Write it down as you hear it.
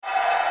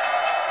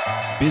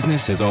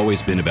Business has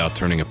always been about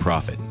turning a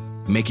profit,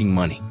 making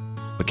money.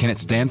 But can it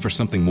stand for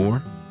something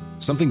more?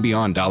 Something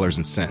beyond dollars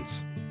and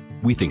cents?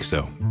 We think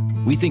so.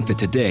 We think that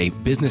today,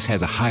 business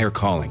has a higher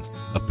calling,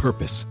 a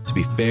purpose to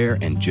be fair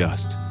and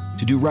just,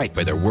 to do right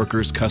by their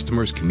workers,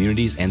 customers,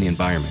 communities, and the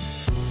environment.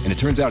 And it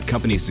turns out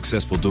companies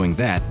successful doing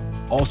that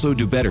also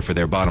do better for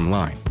their bottom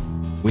line.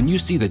 When you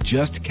see the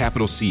Just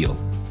Capital seal,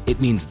 it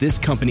means this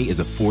company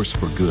is a force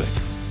for good.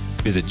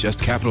 Visit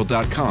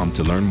justcapital.com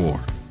to learn more.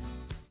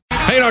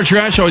 Hey, our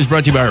trash always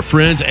brought to you by our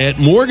friends at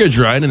Mortgage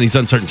Right in these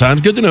uncertain times.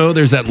 Good to know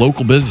there's that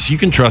local business you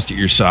can trust at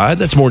your side.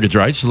 That's Mortgage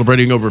Right,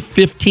 celebrating over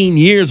 15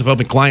 years of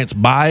helping clients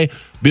buy,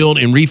 build,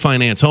 and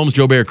refinance homes.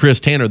 Joe Bear, Chris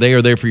Tanner, they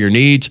are there for your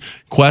needs.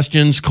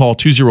 Questions, call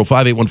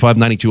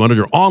 205-815-9200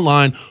 or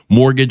online,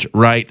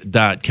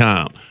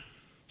 mortgageright.com.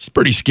 It's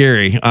pretty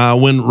scary.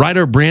 When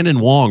writer Brandon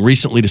Wong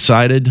recently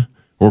decided,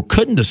 or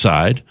couldn't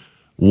decide,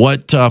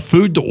 what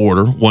food to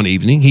order one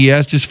evening, he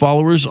asked his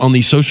followers on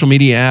the social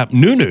media app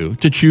Nunu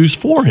to choose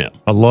for him.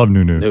 I love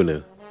Nunu.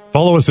 Nunu.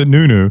 Follow us at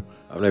Nunu.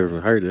 I've never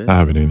even heard of it. I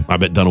haven't either. I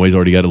bet Dunaway's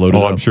already got it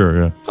loaded up. I'm sure,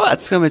 yeah. Oh,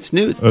 that's it's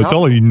new. It's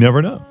all you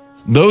never know.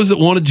 Those that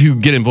wanted to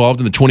get involved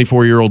in the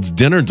 24-year-old's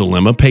dinner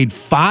dilemma paid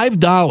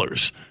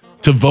 $5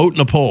 to vote in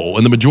a poll,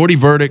 and the majority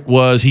verdict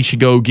was he should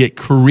go get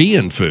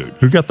Korean food.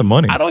 Who got the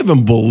money? I don't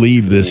even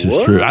believe this is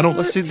true. I don't.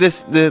 Well, see,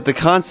 the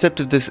concept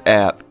of this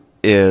app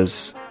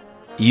is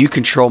you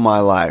control my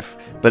life,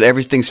 but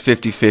everything's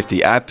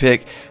 50-50. I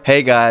pick,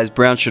 hey guys,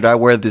 Brown, should I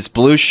wear this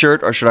blue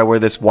shirt or should I wear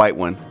this white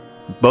one?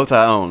 Both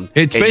I own.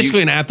 It's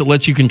basically an app that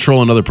lets you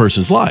control another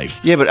person's life.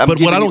 Yeah, but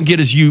what I don't get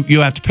is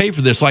you have to pay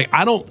for this. Like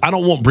I don't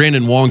want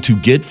Brandon Wong to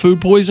get food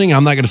poisoning.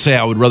 I'm not going to say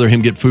I would rather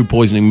him get food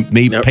poisoning,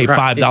 maybe pay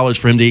 $5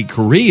 for him to eat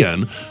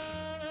Korean.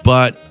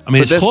 But I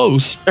mean, it's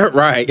close,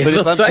 right? But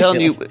if I'm telling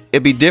you,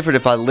 it'd be different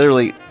if I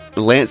literally.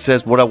 Lance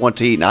says what I want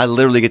to eat, and I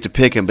literally get to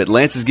pick him. But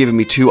Lance is giving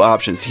me two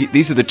options.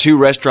 These are the two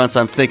restaurants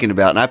I'm thinking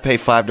about, and I pay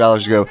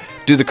 $5 to go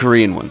do the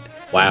Korean one.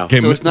 Wow.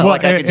 Okay, So it's not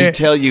like I can just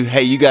tell you,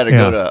 hey, you got to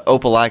go to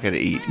Opelika to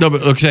eat. No,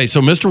 but okay.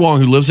 So Mr.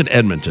 Wong, who lives in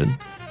Edmonton,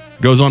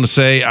 goes on to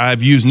say,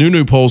 I've used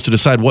Nunu polls to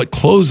decide what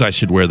clothes I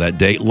should wear that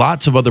day.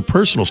 Lots of other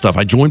personal stuff.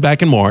 I joined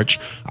back in March.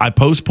 I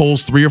post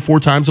polls 3 or 4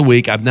 times a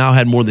week. I've now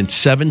had more than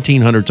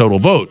 1,700 total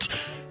votes.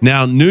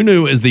 Now,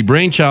 Nunu is the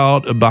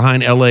brainchild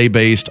behind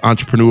LA-based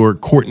entrepreneur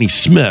Courtney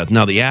Smith.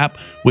 Now, the app,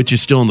 which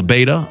is still in the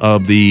beta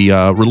of the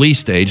release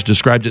stage,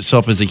 described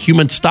itself as a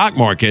human stock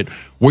market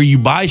where you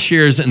buy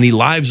shares in the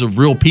lives of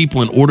real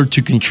people in order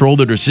to control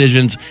their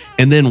decisions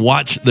and then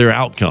watch their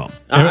outcome.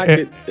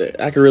 I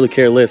could really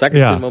care less. I could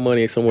spend my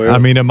money somewhere else. I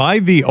mean, am I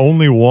the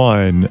only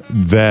one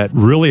that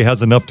really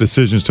has enough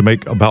decisions to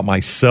make about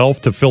myself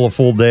to fill a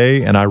full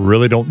day, and I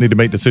really don't need to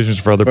make decisions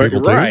for other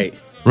people too?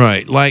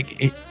 Right.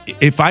 Like,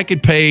 if I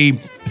could pay,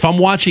 if I'm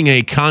watching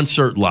a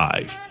concert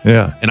live,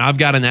 and I've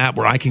got an app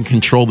where I can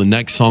control the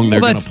next song they're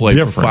going to play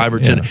for 5 or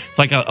 10, it's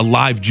like a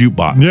live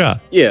jukebox.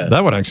 Yeah.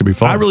 That would actually be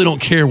fun. I really don't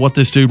care what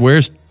this dude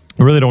wears.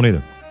 I really don't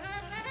either.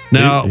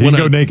 Now, he can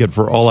go naked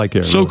for all I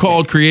care.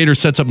 So-called creator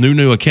sets up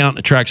Nunu account,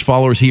 attracts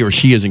followers. He or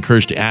she is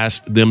encouraged to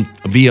ask them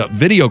via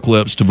video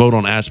clips to vote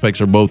on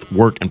aspects of both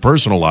work and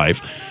personal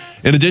life.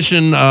 In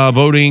addition,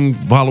 voting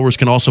followers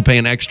can also pay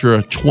an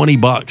extra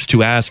 $20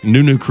 to ask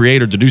Nunu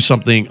creator to do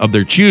something of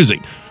their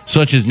choosing,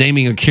 such as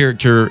naming a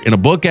character in a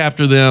book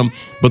after them,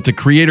 but the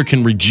creator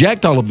can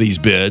reject all of these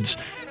bids,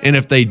 and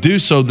if they do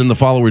so, then the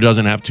follower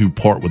doesn't have to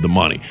part with the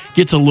money.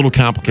 Gets a little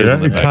complicated.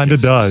 Yeah, it kind of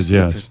does,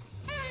 yes.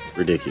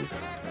 Ridiculous.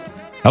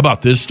 How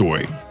about this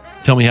story?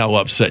 Tell me how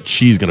upset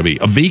she's going to be.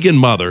 A vegan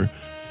mother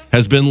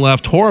has been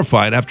left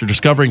horrified after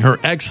discovering her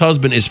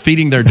ex-husband is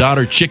feeding their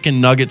daughter chicken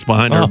nuggets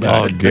behind her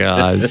back. Oh,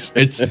 gosh.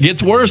 It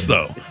gets worse,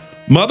 though.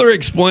 Mother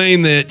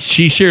explained that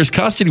she shares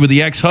custody with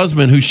the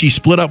ex-husband who she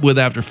split up with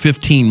after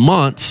 15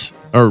 months,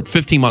 or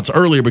 15 months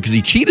earlier because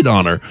he cheated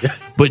on her.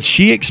 But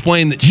she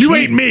explained that you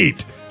ate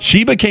meat.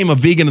 She became a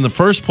vegan in the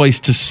first place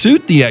to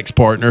suit the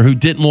ex-partner who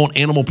didn't want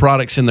animal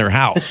products in their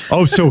house.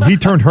 Oh, so he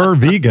turned her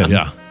vegan.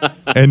 Yeah.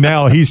 And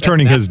now he's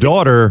turning his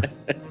daughter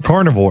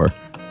carnivore.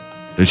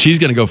 And she's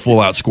going to go full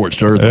out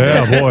scorched earth.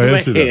 Yeah,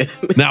 boy.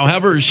 Now,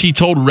 however, she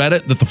told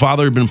Reddit that the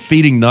father had been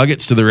feeding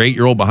nuggets to their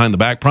 8-year-old behind the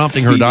back,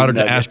 prompting her daughter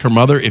to ask her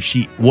mother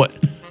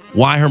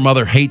why her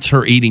mother hates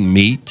her eating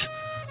meat.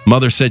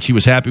 Mother said she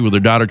was happy with her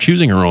daughter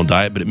choosing her own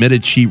diet, but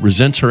admitted she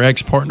resents her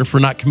ex-partner for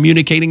not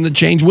communicating the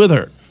change with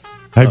her.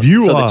 Have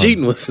you? So the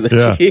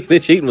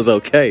cheating was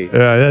okay.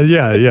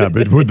 Yeah.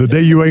 But with the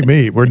day you ate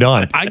meat, we're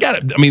done.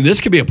 This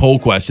could be a poll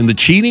question. The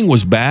cheating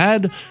was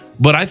bad,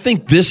 but I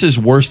think this is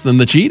worse than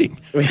the cheating.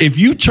 If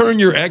you turn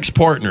your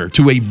ex-partner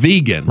to a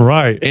vegan,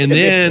 right, and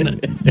then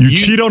you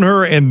cheat on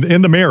her and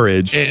in the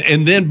marriage,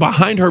 and then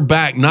behind her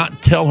back,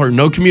 not tell her,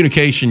 no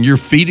communication, you're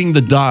feeding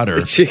the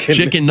daughter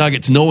chicken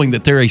nuggets, knowing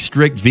that they're a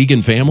strict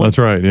vegan family. That's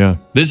right. Yeah,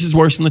 this is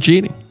worse than the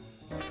cheating.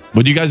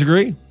 Would you guys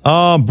agree?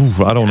 I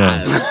don't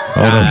know.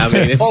 I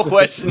mean, it's, Poll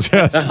questions.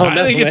 Yes.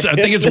 I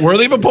think it's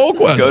worthy of a poll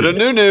question. Go to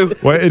Nunu.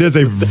 Well, it is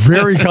a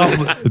very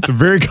it's a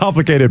very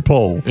complicated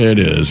poll. It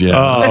is, yeah.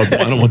 I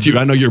don't want you.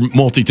 I know you're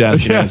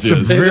multitasking. Yes, as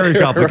it's is. very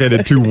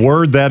complicated to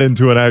word that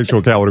into an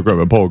actual Coward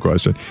Equipment poll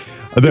question.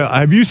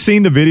 Have you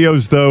seen the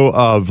videos though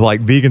of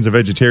like vegans and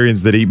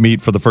vegetarians that eat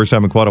meat for the first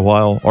time in quite a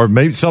while, or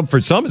maybe for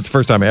some it's the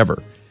first time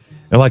ever,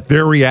 and like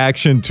their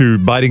reaction to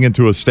biting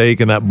into a steak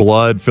and that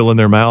blood filling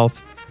their mouth,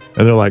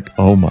 and they're like,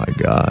 "Oh my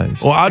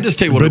gosh!" Well, I'll just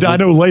tell you what. But I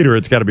know later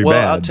it's got to be Well,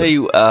 bad. I'll tell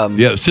you.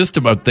 Yeah,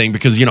 system of thing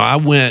because I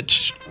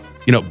went.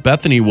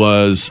 Bethany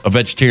was a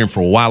vegetarian for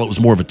a while. It was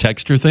more of a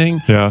texture thing.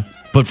 Yeah.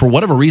 But for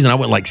whatever reason, I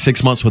went like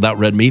 6 months without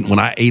red meat. When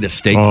I ate a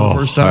steak for the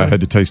first time, I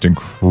had to taste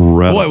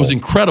incredible. Boy, it was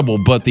incredible.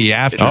 But the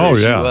after, Oh,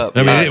 tears you yeah. up.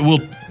 I mean, it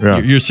will. Yeah.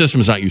 Your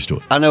system's not used to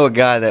it. I know a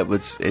guy that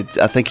was.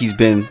 I think he's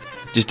been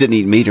just didn't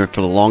eat meat for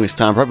the longest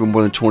time, probably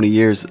more than 20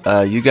 years.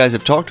 You guys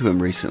have talked to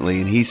him recently,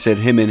 and he said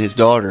him and his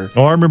daughter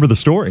Oh, I remember the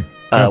story.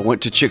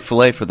 went to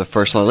Chick-fil-A for the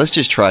first time. Let's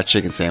just try a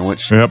chicken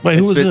sandwich. Yep. Wait,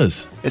 who It's was been-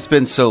 this? It's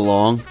been so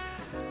long,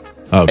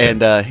 Okay.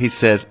 and he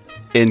said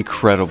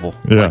incredible.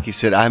 Yeah. Like he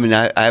said, I mean,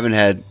 I haven't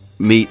had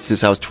meat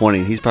since I was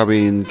 20. He's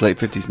probably in his late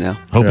 50s now.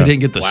 Hope Yeah. he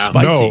didn't get the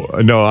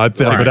spicy. No,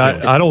 but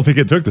I don't think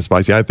it took the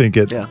spicy. I think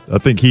Yeah. I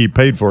think he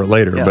paid for it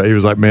later, Yeah. but he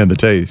was like, man, the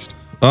taste.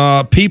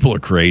 People are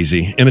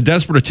crazy. In a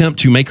desperate attempt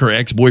to make her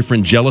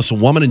ex-boyfriend jealous, a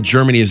woman in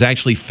Germany has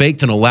actually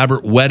faked an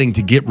elaborate wedding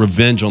to get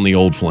revenge on the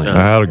old flame.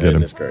 That'll get him.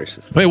 goodness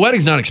gracious. Wait,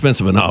 wedding's not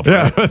expensive enough.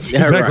 Yeah, that's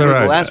Yeah, exactly right.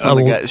 right. The last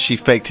one, she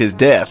faked his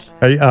death.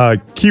 Hey,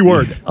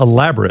 keyword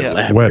elaborate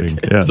Yeah. wedding.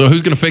 Yeah. So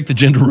who's going to fake the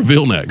gender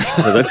reveal next?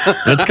 That's-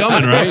 That's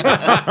coming,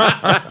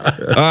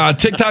 right?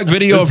 TikTok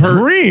video it's of her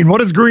green. What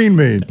does green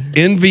mean?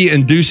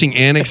 envy-inducing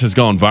annex has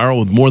gone viral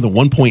with more than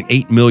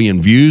 1.8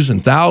 million views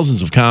and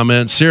thousands of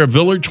comments. Sarah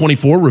Villard,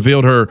 24,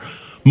 revealed her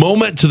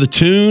moment to the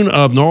tune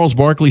of Gnarls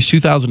Barkley's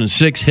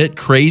 2006 hit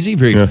 "Crazy."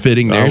 Very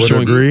fitting there. I would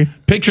showing agree.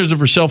 pictures of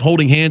herself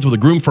holding hands with a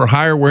groom for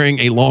hire wearing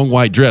a long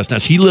white dress. Now,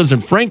 she lives in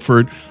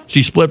Frankfurt.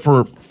 She split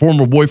for her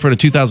former boyfriend in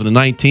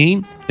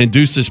 2019,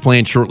 induced this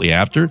plan shortly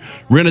after,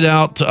 rented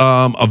out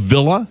a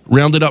villa,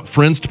 rounded up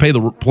friends to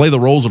play the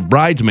roles of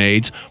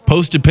bridesmaids,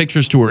 posted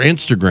pictures to her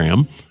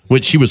Instagram,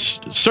 which she was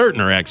certain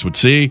her ex would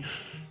see.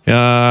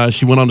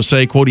 She went on to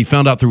say, quote, "He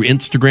found out through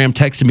Instagram,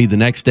 texted me the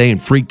next day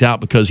and freaked out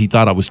because he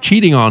thought I was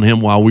cheating on him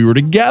while we were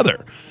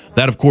together.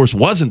 That, of course,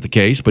 wasn't the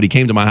case, but he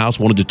came to my house,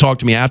 wanted to talk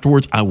to me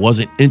afterwards. I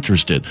wasn't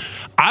interested."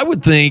 I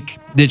would think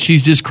that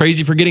she's just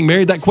crazy for getting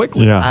married that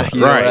quickly. Yeah. You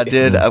know what I Right.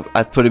 did?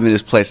 I put him in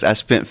his place. I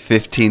spent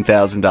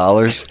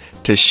 $15,000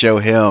 to show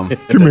him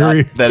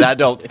marry- that I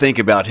don't think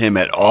about him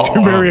at all.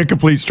 To marry a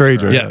complete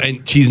stranger. Yeah,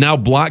 and she's now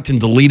blocked and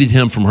deleted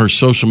him from her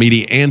social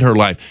media and her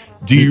life.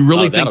 Do you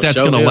really think that'll that's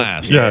show going to him.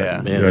 last? Yeah.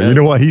 Yeah. Yeah. Man, You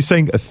know what? He's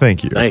saying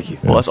thank you. Thank you.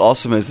 Well, what's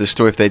awesome is the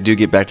story if they do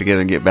get back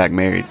together and get back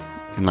married.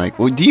 And like,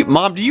 well,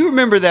 Mom, do you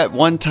remember that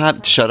one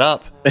time? Shut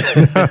up. Well,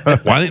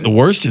 I think the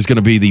worst is going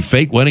to be the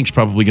fake wedding's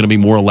probably going to be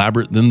more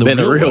elaborate than the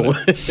real real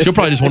wedding. one. She'll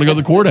probably just want to go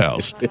to the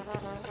courthouse,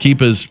 keep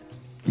his,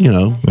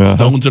 Uh-huh.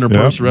 stones in her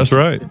purse the rest, that's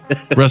right.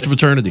 rest of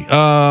eternity.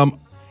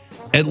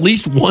 At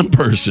least one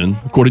person,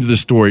 according to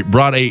this story,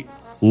 brought a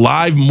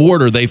live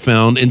mortar they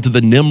found into the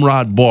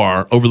Nimrod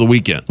bar over the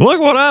weekend. Look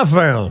what I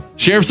found.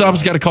 Sheriff's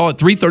office got a call at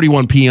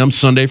 3:31 p.m.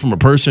 Sunday from a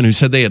person who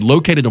said they had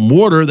located a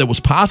mortar that was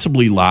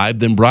possibly live,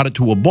 then brought it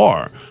to a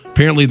bar.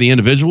 Apparently, the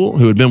individual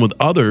who had been with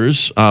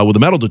others with a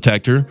metal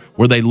detector,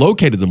 where they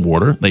located the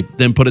mortar, they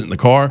then put it in the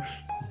car,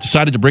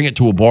 decided to bring it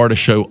to a bar to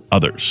show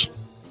others.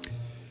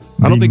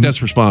 I don't think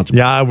that's responsible.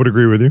 Yeah, I would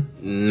agree with you.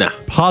 Nah.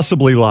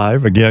 Possibly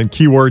live. Again,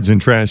 keywords in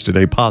trash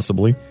today.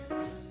 Possibly.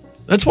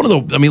 That's one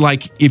of the, I mean,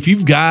 like, if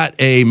you've got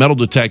a metal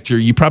detector,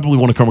 you probably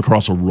want to come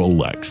across a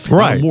Rolex. not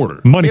Right. A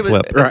mortar. Money Yeah,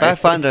 but flip. If I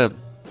find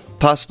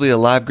possibly a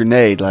live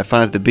grenade, like I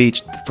find it at the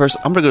beach, first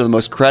I'm gonna go to the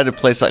most crowded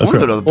place. Like, I want to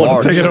right. go to the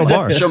bar. Take it to a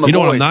bar. Show my You know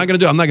what I'm boys. not going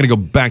to do? I'm not going to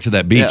go back to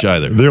that beach Yeah.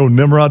 either. The old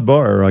Nimrod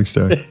bar, I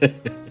say.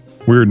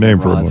 Weird name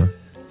for a Nimrods.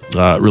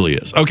 bar. It really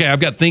is. Okay, I've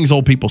got things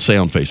old people say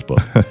on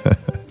Facebook.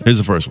 Here's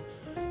the first one.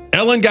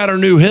 Ellen got her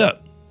new hit.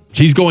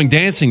 She's going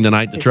dancing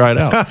tonight to try it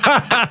out.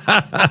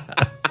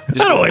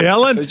 Hello, It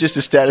Ellen. was just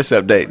a status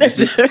update.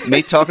 Just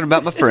me talking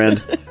about my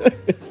friend.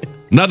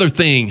 Another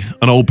thing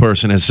an old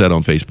person has said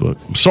on Facebook.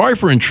 Sorry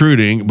for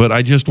intruding, but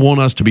I just want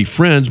us to be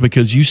friends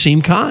because you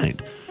seem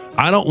kind.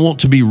 I don't want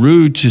to be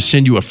rude to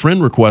send you a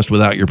friend request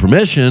without your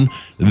permission.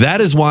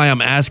 That is why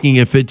I'm asking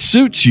if it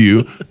suits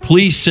you.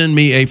 Please send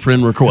me a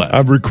friend request.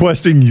 I'm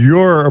requesting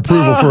your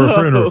approval for a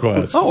friend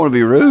request. I don't want to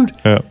be rude.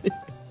 Yeah.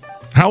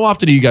 How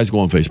often do you guys go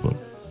on Facebook?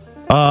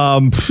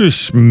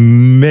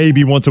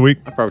 Maybe once a week.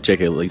 I probably check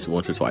it at least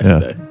once or twice Yeah. a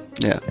day.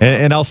 Yeah.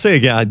 And I'll say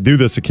again, I do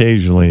this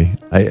occasionally.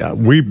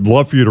 We'd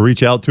love for you to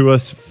reach out to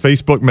us.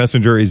 Facebook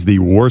Messenger is the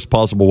worst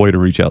possible way to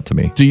reach out to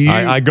me. Do you-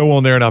 I go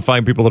on there and I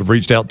find people that have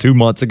reached out 2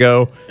 months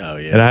ago. Oh,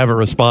 yeah. And I haven't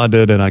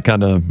responded, and I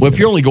kind of. Well, if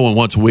you're only going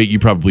once a week, you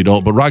probably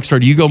don't. But Rockstar,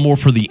 do you go more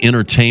for the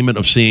entertainment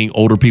of seeing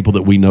older people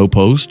that we know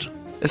post?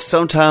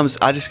 Sometimes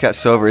I just got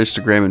so over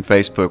Instagram and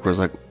Facebook where it's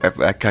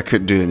like I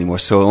couldn't do it anymore.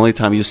 So the only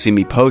time you'll see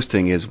me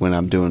posting is when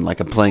I'm doing I'm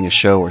playing a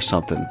show or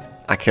something.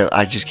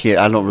 I just can't.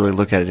 I don't really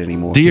look at it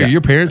anymore. Are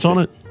your parents on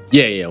it?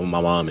 Yeah. Well,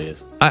 my mom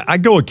is. I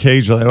go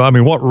occasionally. I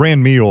mean, what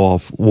ran me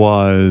off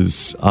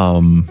was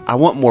I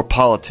want more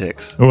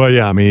politics. Well,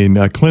 yeah. I mean,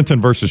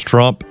 Clinton versus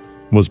Trump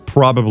was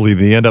probably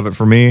the end of it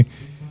for me,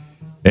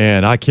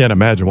 and I can't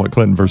imagine what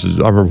Trump versus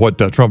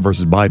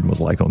Biden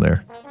was like on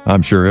there.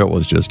 I'm sure it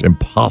was just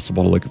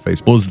impossible to look at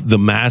Facebook. Was the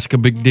mask a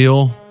big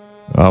deal?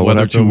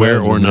 Whether to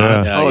wear or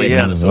not? Yeah. Oh,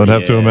 yeah. I'd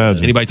have to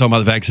imagine. Anybody talking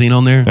about the vaccine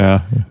on there?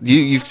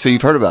 Yeah. So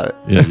you've heard about it?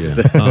 Yeah.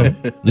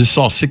 Just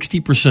saw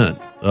 60%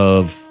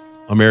 of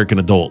American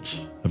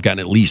adults have gotten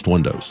at least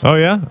one dose. Oh,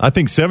 yeah? I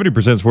think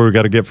 70% is where we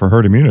got to get for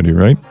herd immunity,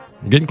 right?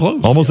 Getting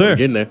close. Almost there.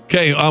 Getting there.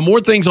 Okay,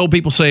 more things old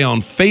people say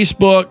on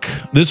Facebook.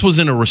 This was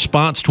in a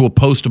response to a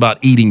post about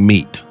eating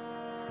meat.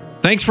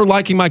 Thanks for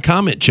liking my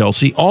comment,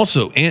 Chelsea.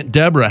 Also, Aunt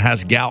Deborah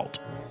has gout.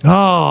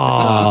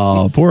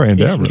 Oh, poor Aunt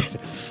Deborah.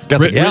 Got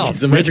the gout.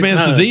 Rich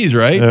man's disease,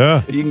 right?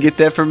 Yeah. You can get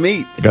that from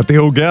meat. Got the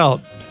old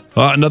gout.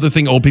 Another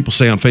thing old people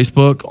say on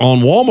Facebook,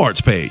 on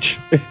Walmart's page,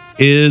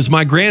 is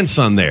my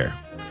grandson there?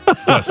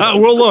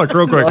 We'll look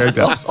real quick.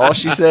 That's all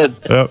she said.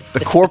 Yep.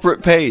 The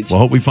corporate page. Well,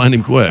 hope we find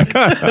him quick.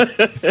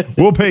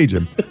 We'll page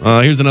him.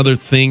 Here's another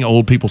thing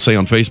old people say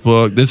on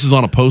Facebook. This is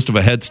on a post of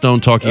a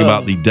headstone talking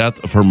about the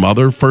death of her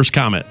mother. First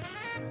comment.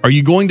 Are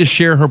you going to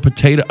share her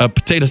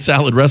potato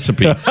salad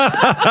recipe? How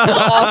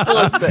awful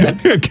is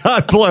that?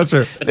 God bless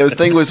her. The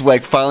thing was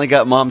finally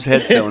got mom's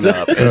headstone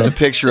up. It's a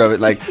picture of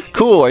it.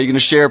 Cool. Are you going to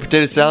share a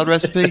potato salad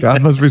recipe?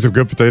 God, must be some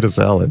good potato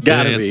salad.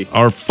 Gotta be.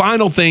 Our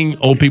final thing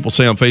old people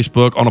say on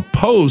Facebook, on a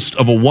post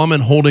of a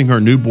woman holding her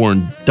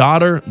newborn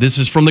daughter. This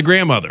is from the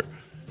grandmother.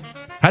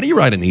 How do you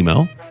write an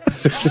email?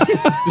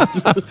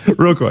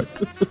 Real quick.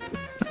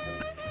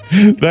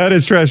 That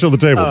is Trash on the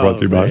Table, brought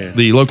to you by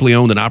the locally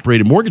owned and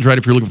operated mortgage. Right,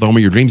 if you're looking for the home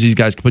of your dreams, these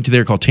guys can put you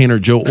there. Call Tanner,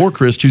 Joe, or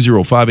Chris,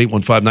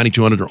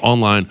 205-815-9200 or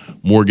online,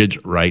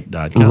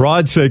 mortgageright.com.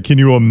 Rod said, can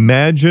you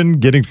imagine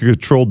getting to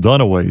control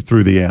Dunaway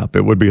through the app?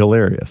 It would be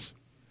hilarious.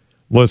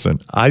 Listen,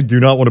 I do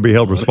not want to be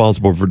held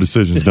responsible for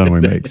decisions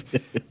Dunaway makes,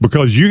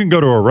 because you can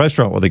go to a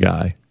restaurant with a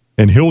guy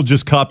and he'll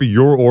just copy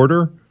your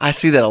order. I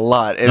see that a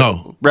lot. And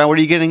Brown, what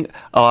are you getting?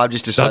 Oh, I've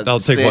just decided I'll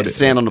take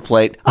sand on the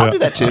plate. I'll do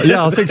that too.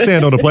 Yeah, I'll take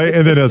sand on the plate.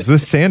 And then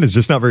this sand is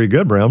just not very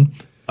good, Brown.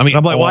 I mean,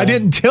 I'm like, I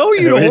didn't tell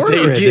you to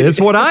order it. It's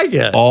what I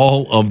get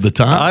all of the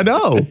time. I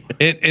know.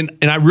 And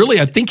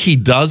I think he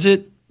does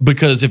it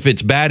because if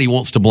it's bad, he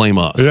wants to blame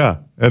us. Yeah.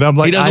 And I'm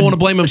like, he doesn't want to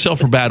blame himself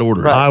for bad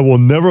ordering. I will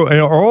never,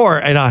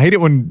 and I hate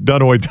it when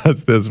Dunaway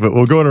does this, but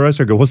we'll go in a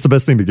restaurant and go, what's the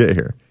best thing to get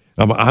here?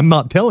 I'm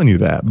not telling you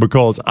that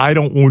because I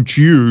don't want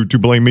you to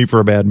blame me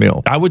for a bad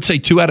meal. I would say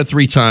 2 out of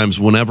 3 times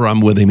whenever I'm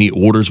with him, he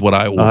orders what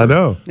I order. I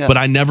know. Yeah. But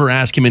I never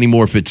ask him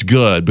anymore if it's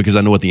good because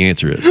I know what the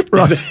answer is. You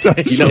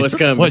know what's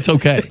coming. Well, it's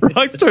okay.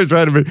 Rockstar's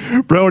trying to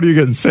be, bro, are you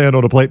getting sand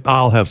on the plate?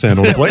 I'll have sand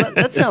on the plate.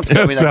 That sounds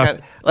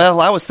good.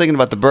 I was thinking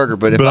about the burger,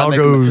 but I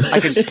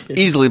can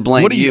easily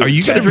blame you. Are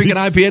you going to drink an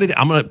IPA today?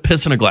 I'm going to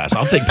piss in a glass.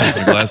 I'll take piss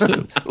in a glass,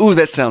 too. Ooh,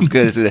 that sounds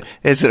good. Is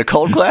it a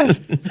cold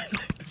glass?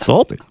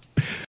 Salty.